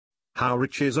How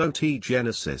rich is OT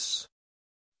Genasis?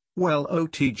 Well,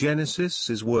 OT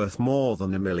Genasis is worth more than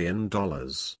 $1 million,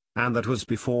 and that was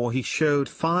before he showed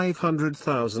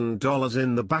 $500,000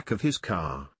 in the back of his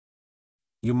car.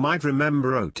 You might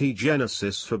remember OT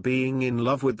Genasis for being in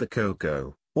love with the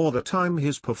Coco, or the time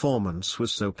his performance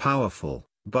was so powerful,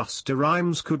 Busta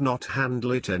Rhymes could not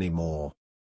handle it anymore.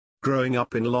 Growing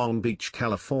up in Long Beach,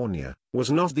 California, was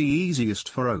not the easiest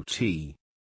for OT.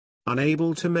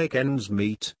 Unable to make ends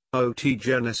meet, OT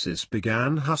Genasis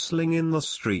began hustling in the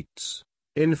streets.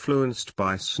 Influenced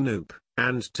by Snoop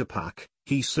and Tupac,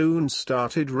 he soon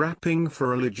started rapping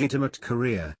for a legitimate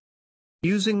career.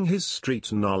 Using his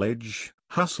street knowledge,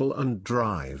 hustle and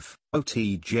drive,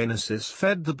 OT Genasis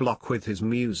fed the block with his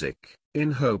music,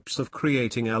 in hopes of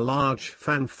creating a large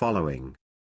fan following.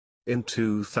 In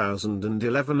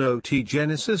 2011 OT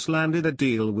Genasis landed a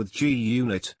deal with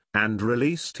G-Unit, and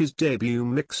released his debut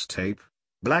mixtape,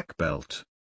 Black Belt.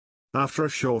 After a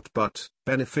short but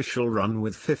beneficial run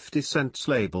with 50 Cent's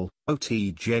label,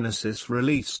 OT Genasis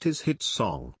released his hit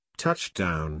song,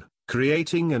 Touchdown,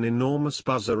 creating an enormous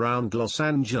buzz around Los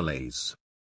Angeles.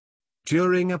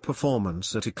 During a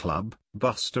performance at a club,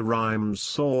 Busta Rhymes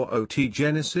saw OT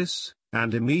Genasis,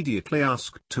 and immediately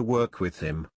asked to work with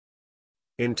him.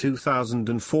 In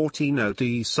 2014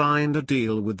 OT signed a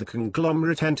deal with the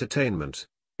conglomerate Entertainment,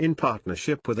 in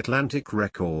partnership with Atlantic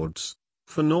Records,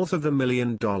 for north of $1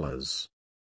 million. A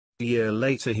year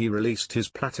later he released his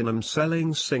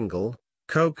platinum-selling single,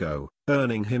 Coco,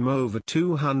 earning him over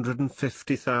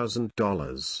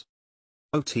 $250,000.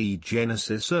 OT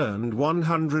Genasis earned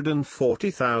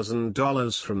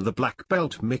 $140,000 from the Black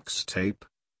Belt mixtape,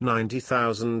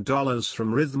 $90,000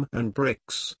 from Rhythm and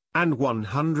Bricks, and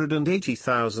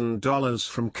 $180,000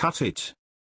 from Cut It.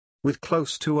 With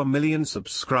close to 1 million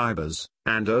subscribers,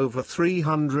 and over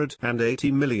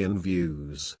 380 million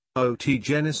views, OT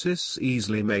Genasis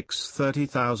easily makes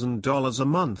 $30,000 a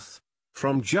month,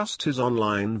 from just his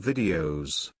online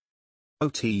videos.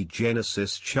 OT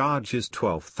Genasis charges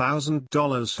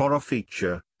 $12,000 for a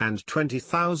feature, and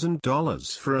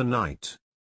 $20,000 for a night.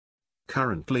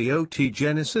 Currently OT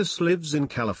Genasis lives in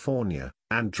California,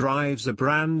 and drives a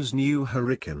brand new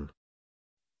Hurricane.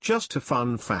 Just a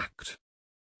fun fact.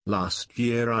 Last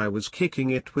year I was kicking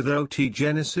it with OT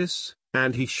Genasis,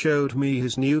 and he showed me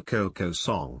his new Coco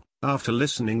song. After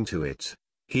listening to it,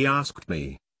 he asked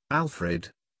me, "Alfred,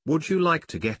 would you like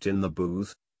to get in the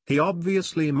booth?" He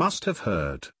obviously must have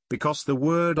heard, because the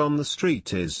word on the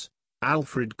street is,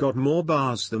 Alfred got more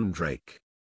bars than Drake.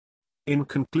 In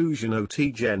conclusion,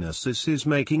 OT Genasis is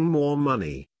making more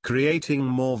money, creating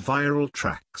more viral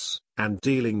tracks, and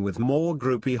dealing with more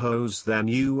groupie hoes than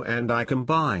you and I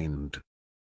combined.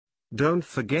 Don't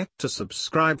forget to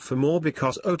subscribe for more,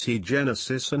 because OT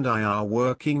Genasis and I are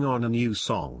working on a new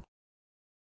song.